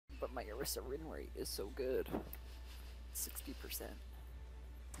but my Orisa win rate is so good. 60%.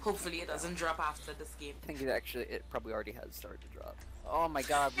 Hopefully it doesn't drop after this game. I think it probably already has started to drop. Oh my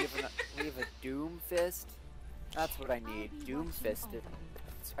god, we have a Doom Fist? That's what I need. Doom Fisted.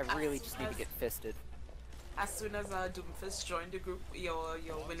 I really just need to get fisted. As soon as Doomfist joined the group, your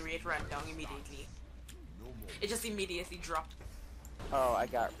win rate ran down immediately. It just immediately dropped. Oh, I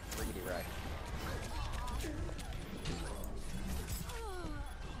got riggedy right.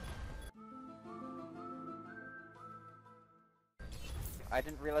 I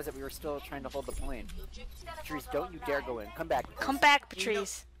didn't realize that we were still trying to hold the point. Patrice, don't you dare go in. Come back. Come back,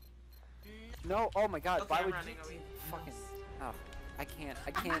 Patrice. No, oh my god, Okay, why I'm would running you away. fucking... Oh, I can't.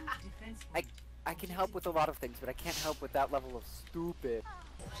 I can help with a lot of things, but I can't help with that level of stupid.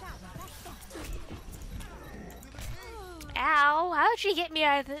 Ow, how'd you get me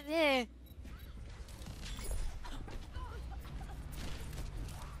out of the...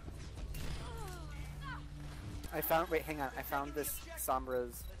 Wait, hang on, I found this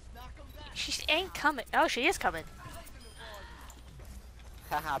Sombra's... She ain't coming. Oh, she is coming.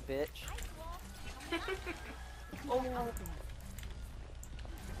 Haha, bitch. Oh.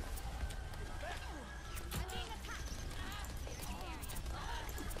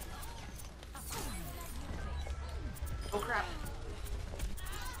 Oh crap.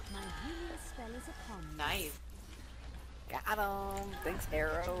 Nice. Got him! Thanks,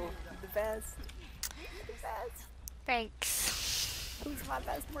 Arrow. You're the best. You're the best. Thanks. Who's my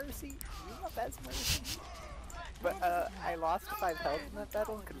best mercy? You're my best mercy. But, I lost 5 health in that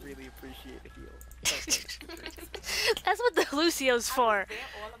battle and could really appreciate a heal. That's what the Lucio's for. There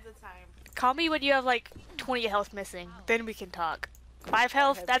all of the time. Call me when you have like 20 health missing. Then we can talk. 5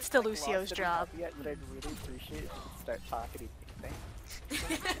 health, I that's the haven't, like, Lucio's lost job. enough yet, but I'd really appreciate it if you start talking anything.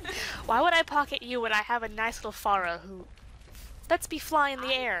 Why would I pocket you when I have a nice little Farah who lets me fly in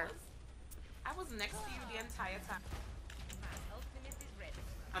the air? I was next to you the entire time.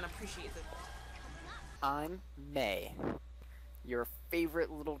 Unappreciated. I'm May, your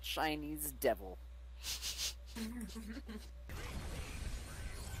favorite little Chinese devil.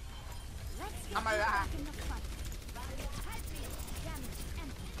 I'm alive.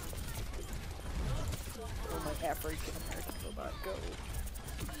 Oh, my African American robot, go.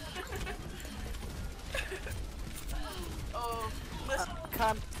 Oh, listen.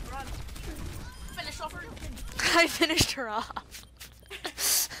 Come. Run. Finish off her. I finished her off.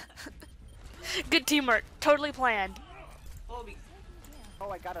 Good teamwork. Totally planned. Obi. Oh,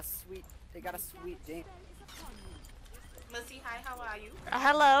 I got a sweet ding. Missy, hi, how are you?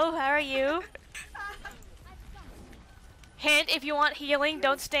 Hello, how are you? Hint, if you want healing,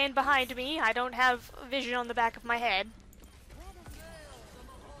 don't stand behind me. I don't have vision on the back of my head.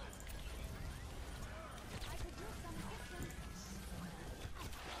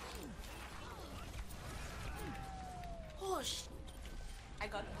 Oh, I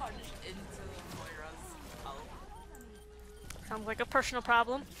got punched into Moira's hull. Sounds like a personal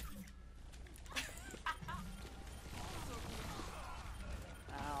problem.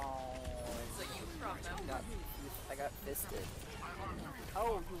 Ow. So you problem. I got fisted.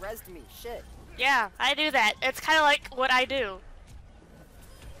 Oh, you rezzed me. Shit. Yeah, I do that. It's kind of like what I do.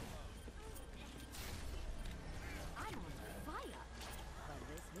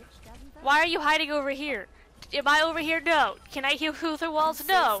 Why are you hiding over here? Am I over here? No. Can I heal through the walls?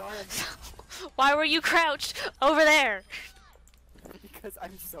 No. Why were you crouched over there? Because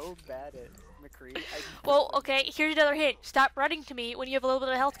I'm so bad at McCree. Well, okay, here's another hint. Stop running to me when you have a little bit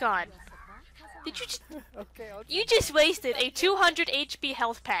of health gone. Did you just... Okay, You just wasted a 200 HP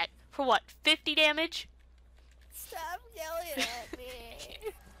health pack. For what, 50 damage? Stop yelling at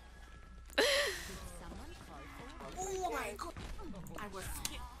me. Oh my god. I was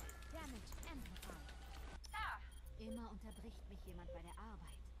skipped. Immer unterbricht mich jemand bei der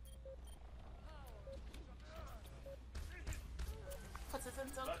Arbeit. Puts us in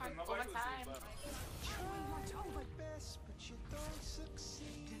overtime.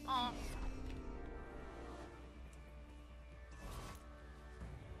 Oh.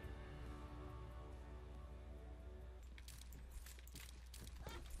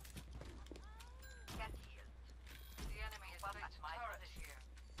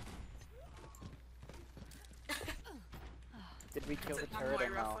 Did we kill the It's turret or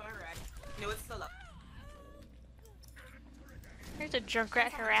Moira no? for a wreck. No, it's still up. There's a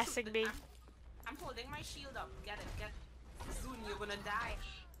Junkrat harassing me. I'm holding my shield up. Get it, get it. Soon you're gonna die.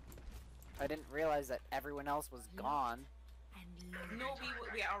 I didn't realize that everyone else was gone. No,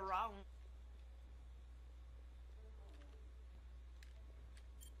 we are wrong.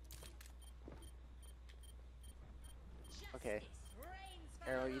 Okay.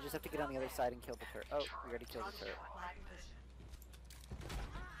 Arrow, you just have to get on the other side and kill the turret. Oh, we already killed the turret.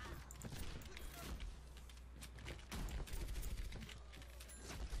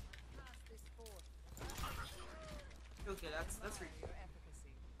 Okay, that's really good.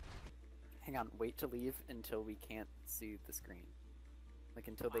 Hang on, wait to leave until we can't see the screen. Like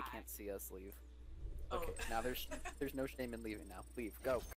until they can't see us leave. Okay, now there's no shame in leaving now. Leave, go.